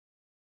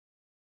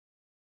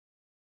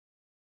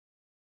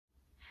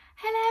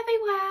Hello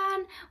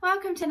everyone,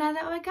 welcome to another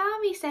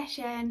origami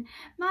session.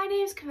 My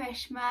name is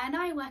Karishma and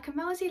I work at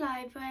Melsley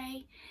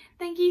Library.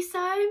 Thank you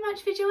so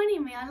much for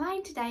joining me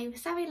online today with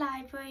Surrey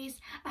Libraries.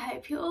 I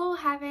hope you're all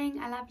having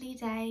a lovely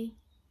day.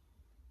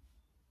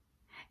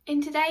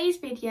 In today's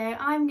video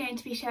I'm going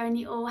to be showing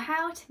you all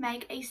how to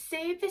make a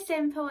super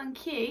simple and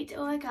cute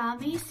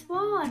origami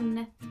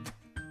swan.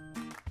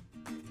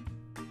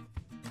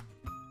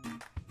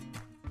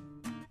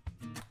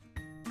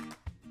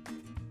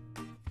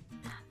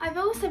 I've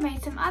also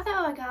made some other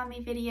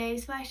origami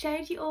videos where I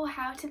showed you all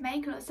how to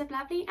make lots of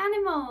lovely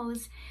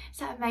animals.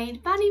 So I've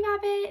made bunny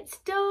rabbits,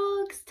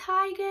 dogs,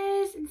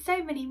 tigers and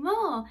so many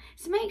more.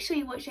 So make sure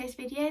you watch those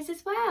videos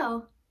as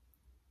well.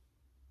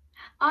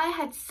 I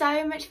had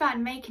so much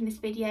fun making this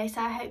video,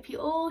 so I hope you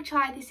all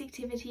try this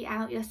activity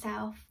out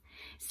yourself.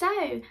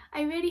 So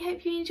I really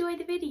hope you enjoy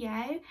the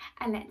video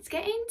and let's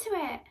get into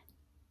it.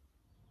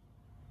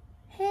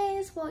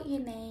 Here's what you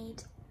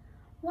need.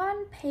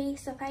 One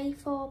piece of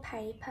A4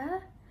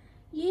 paper.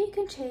 You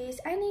can choose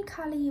any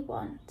colour you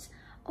want,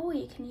 or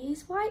you can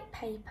use white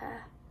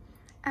paper,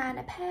 and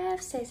a pair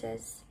of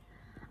scissors.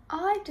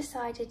 I've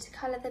decided to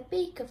colour the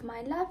beak of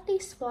my lovely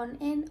swan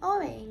in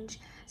orange,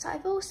 so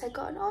I've also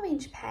got an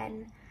orange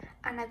pen,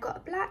 and I've got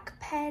a black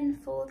pen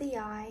for the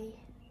eye.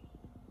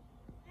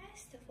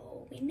 First of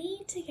all, we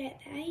need to get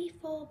the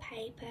A4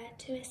 paper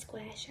to a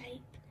square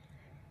shape.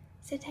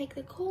 So take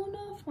the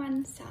corner of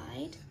one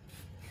side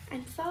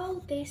and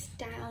fold this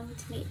down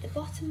to meet the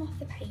bottom of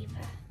the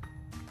paper.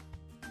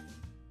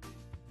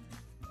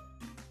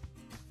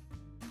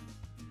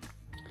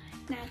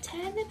 Now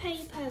turn the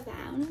paper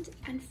around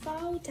and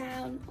fold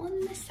down on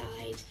the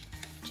side,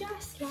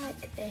 just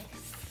like this.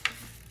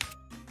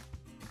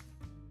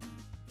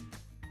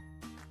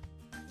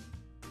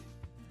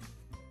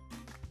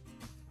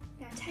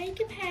 Now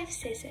take a pair of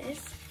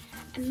scissors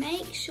and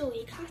make sure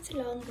you cut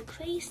along the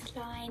creased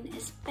line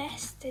as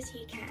best as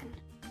you can.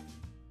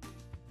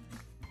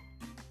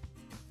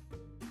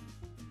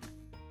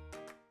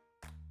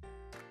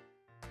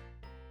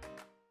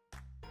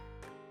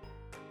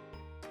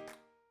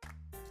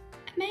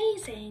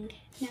 Amazing!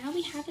 Now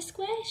we have a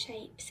square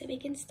shape, so we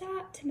can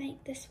start to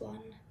make the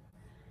swan.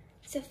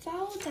 So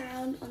fold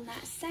down on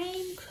that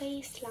same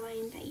creased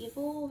line that you've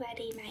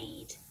already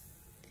made.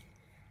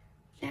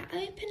 Now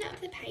open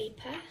up the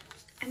paper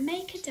and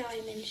make a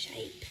diamond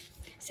shape,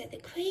 so the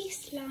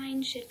creased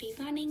line should be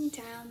running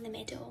down the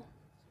middle.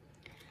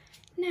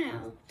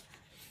 Now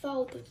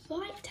fold the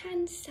right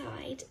hand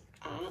side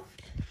up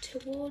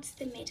towards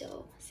the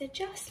middle, so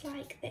just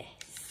like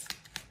this.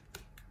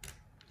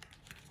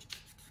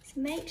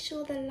 Make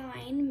sure the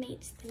line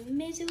meets the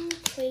middle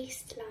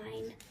creased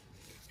line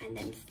and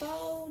then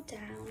fold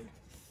down.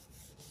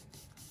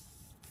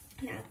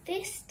 Now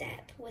this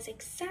step was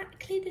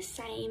exactly the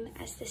same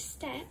as the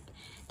step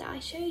that I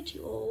showed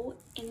you all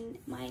in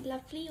my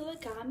lovely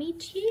origami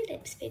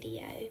tulips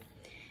video.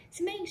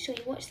 So make sure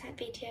you watch that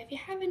video if you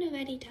haven't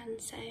already done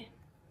so.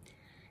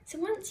 So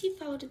once you've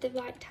folded the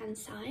right hand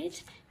side,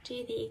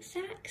 do the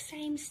exact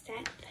same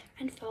step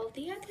and fold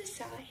the other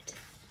side.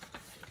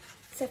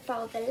 So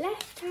fold the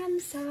left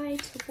hand side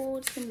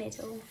towards the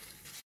middle.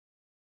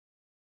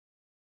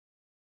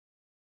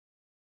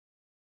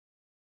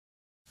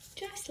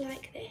 Just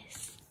like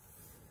this.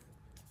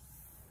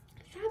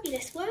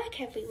 Fabulous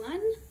work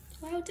everyone,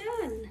 well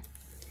done.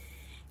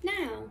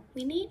 Now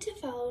we need to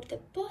fold the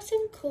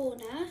bottom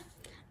corner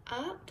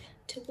up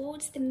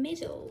towards the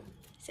middle,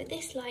 so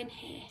this line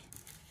here.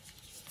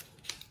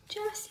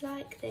 Just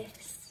like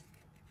this.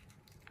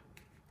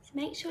 So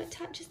make sure it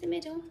touches the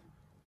middle.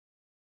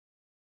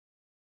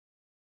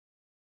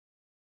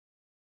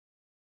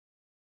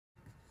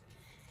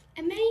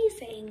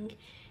 Amazing!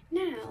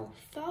 Now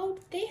fold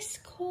this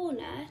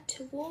corner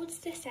towards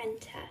the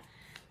centre,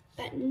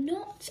 but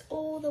not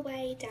all the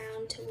way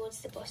down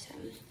towards the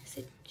bottom,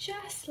 so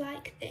just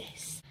like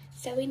this.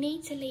 So we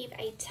need to leave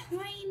a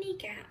tiny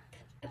gap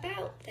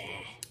about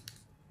there.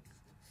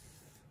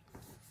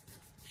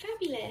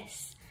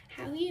 Fabulous!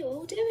 How are you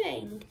all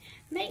doing?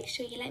 Make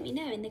sure you let me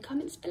know in the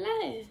comments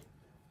below.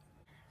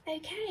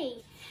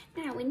 Okay,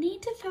 now we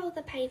need to fold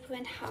the paper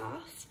in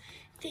half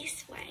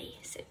this way,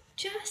 so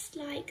just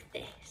like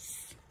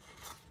this.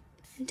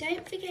 And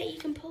don't forget you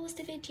can pause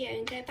the video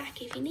and go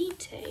back if you need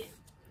to.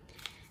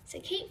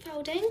 So keep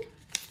folding,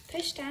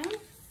 push down.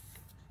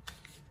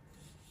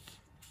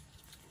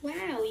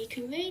 Wow, you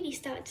can really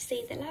start to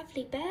see the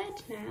lovely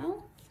bird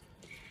now.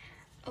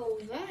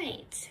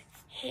 Alright,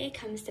 here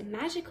comes the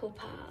magical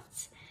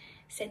part.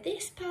 So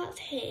this part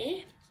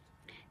here,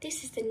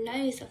 this is the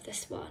nose of the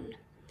swan.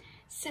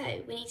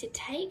 So we need to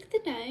take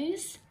the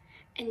nose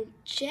and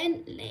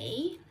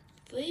gently,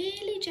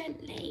 really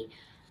gently,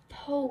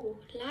 pull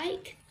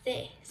like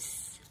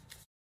this.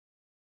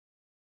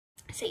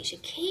 So you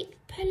should keep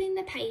pulling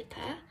the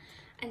paper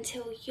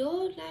until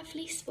your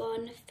lovely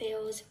swan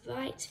feels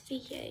right for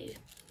you.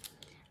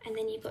 And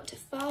then you've got to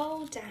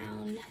fold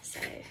down, so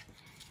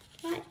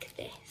like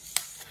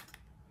this.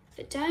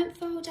 But don't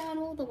fold down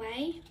all the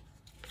way.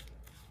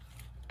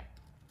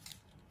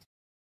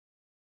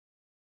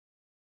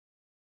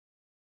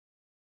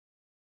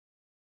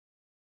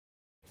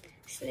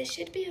 So there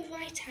should be a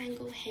right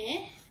angle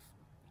here.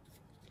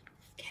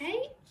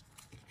 Okay,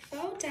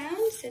 fold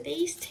down so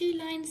these two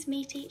lines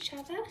meet each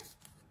other.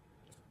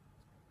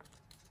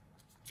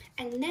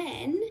 And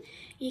then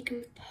you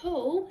can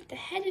pull the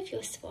head of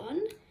your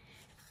swan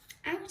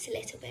out a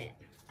little bit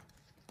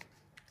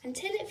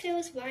until it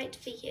feels right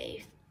for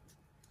you.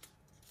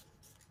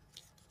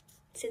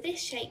 So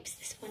this shapes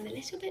the swan a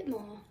little bit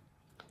more.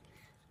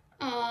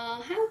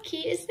 Oh, how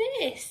cute is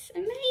this?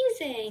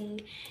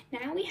 Amazing!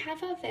 Now we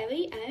have our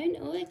very own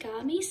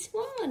origami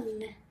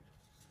swan.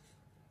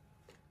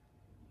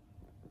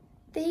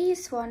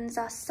 These swans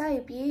are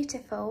so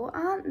beautiful,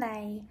 aren't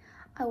they?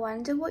 I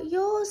wonder what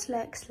yours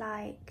looks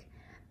like.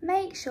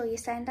 Make sure you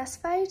send us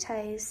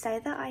photos so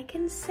that I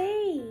can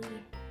see.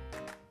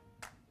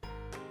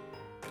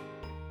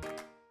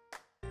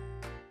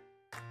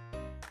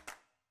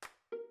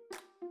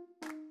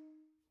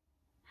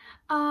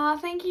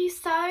 Thank you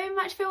so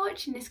much for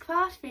watching this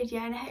craft video,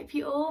 and I hope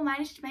you all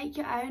managed to make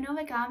your own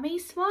origami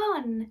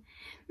swan.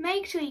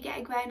 Make sure you get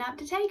a grown up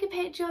to take a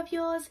picture of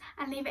yours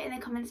and leave it in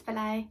the comments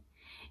below.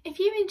 If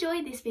you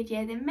enjoyed this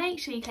video, then make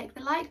sure you click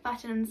the like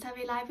button on the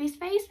Surrey Library's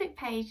Facebook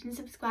page and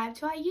subscribe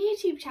to our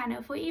YouTube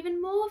channel for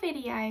even more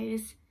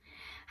videos.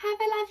 Have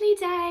a lovely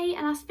day,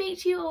 and I'll speak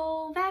to you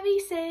all very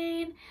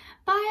soon.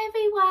 Bye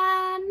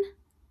everyone!